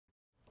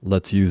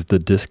Let's use the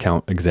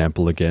discount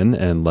example again,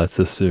 and let's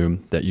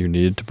assume that you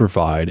needed to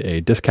provide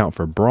a discount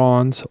for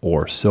bronze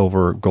or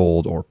silver,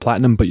 gold, or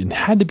platinum, but it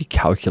had to be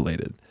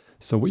calculated.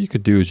 So what you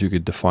could do is you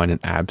could define an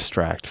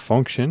abstract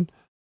function,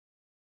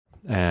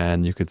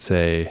 and you could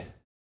say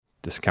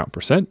discount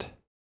percent,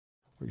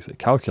 or you could say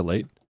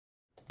calculate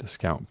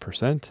discount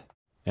percent,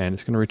 and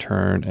it's going to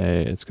return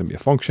it's going to be a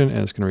function,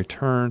 and it's going to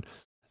return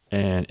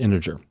an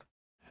integer.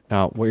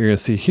 Now, what you're going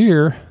to see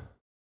here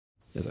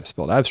is I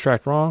spelled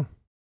abstract wrong.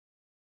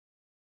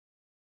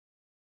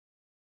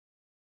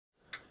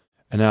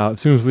 And now,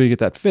 as soon as we get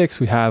that fixed,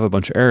 we have a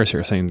bunch of errors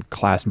here saying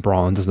class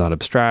bronze is not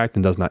abstract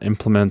and does not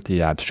implement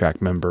the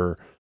abstract member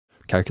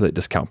calculate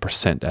discount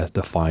percent as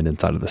defined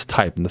inside of this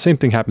type. And the same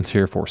thing happens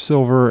here for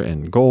silver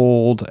and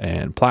gold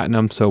and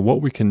platinum. So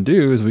what we can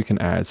do is we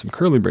can add some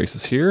curly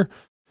braces here,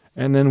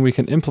 and then we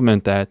can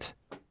implement that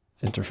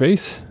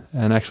interface.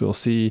 And actually we'll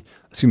see,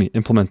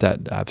 implement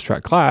that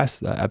abstract class,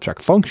 that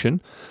abstract function.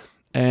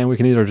 And we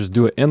can either just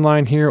do it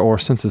inline here, or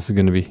since this is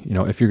going to be,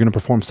 if you're going to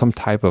perform some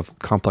type of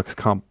complex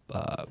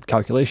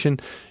calculation,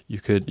 you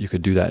could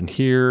do that in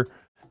here,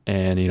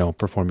 and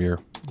perform your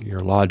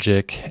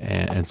logic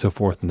and so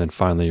forth, and then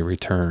finally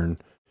return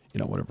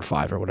whatever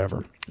 5 or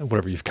whatever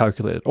you've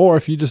calculated. Or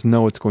if you just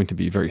know it's going to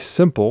be very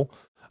simple,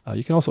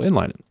 you can also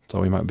inline it.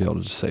 So we might be able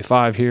to just say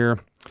 5 here,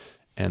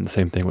 and the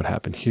same thing would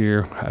happen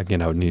here.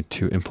 Again, I would need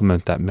to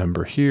implement that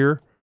member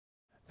here,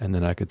 and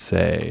then I could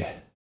say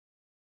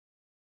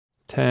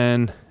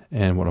 10,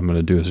 and what I'm going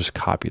to do is just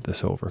copy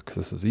this over because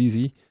this is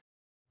easy,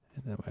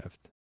 and then we have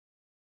to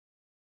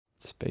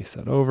space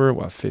that over.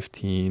 We'll have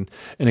 15,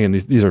 and again,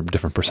 these are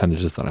different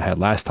percentages than I had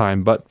last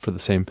time, but for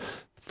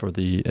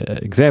the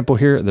example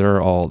here,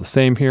 they're all the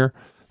same here,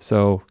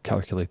 so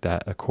calculate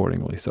that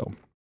accordingly.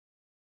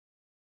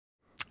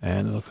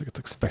 And it looks like it's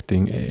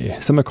expecting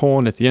a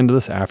semicolon at the end of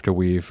this after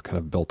we've kind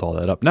of built all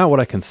that up. Now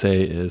what I can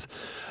say is,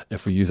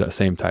 if we use that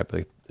same type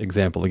of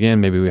example again,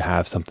 maybe we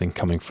have something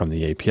coming from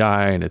the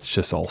API and it's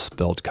just all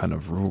spelled kind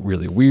of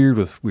really weird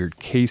with weird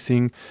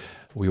casing.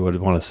 We would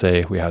want to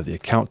say we have the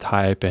account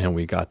type, and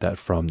we got that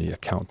from the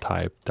account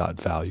type dot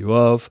value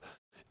of,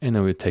 and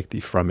then we take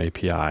the from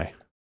API,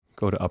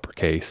 go to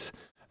uppercase.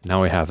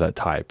 Now we have that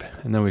type,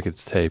 and then we could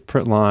say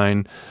print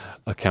line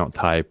account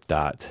type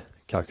dot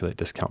calculate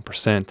discount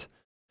percent.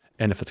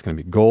 And if it's going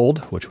to be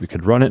gold, which we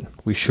could run it,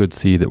 we should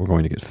see that we're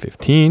going to get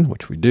 15,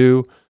 which we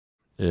do.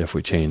 If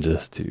we change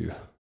this to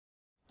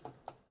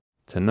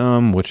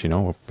num, which,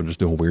 we're just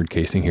doing weird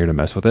casing here to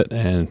mess with it,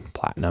 and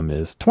platinum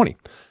is 20.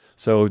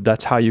 So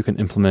that's how you can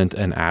implement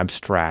an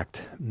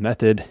abstract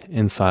method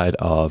inside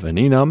of an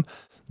enum.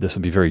 This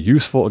would be very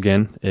useful,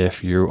 again,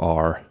 if you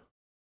are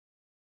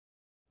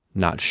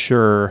not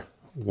sure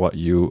what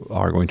you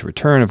are going to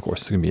return. Of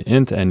course, it's going to be an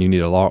int, and you need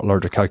a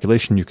larger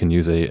calculation. You can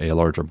use a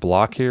larger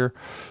block here.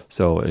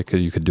 So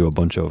you could do a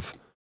bunch of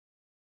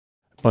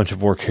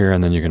work here,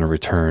 and then you're going to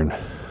return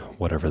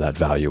whatever that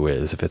value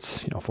is. If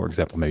it's, for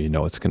example, maybe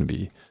it's going to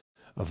be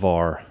a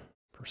var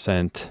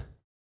percent,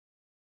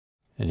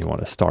 and you want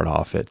to start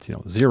off at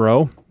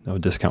 0, no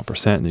discount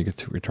percent, and you get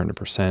to return a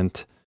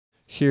percent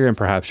here, and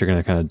perhaps you're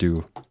going to kind of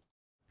do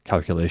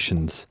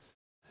calculations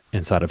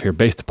inside of here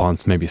based upon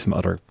maybe some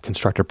other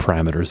constructor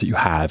parameters that you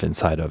have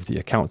inside of the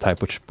account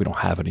type, which we don't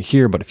have any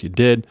here, but if you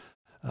did,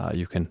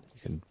 you can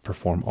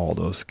perform all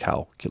those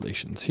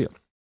calculations here.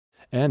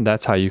 And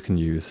that's how you can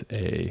use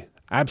a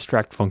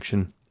abstract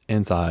function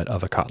inside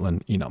of a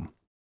Kotlin enum.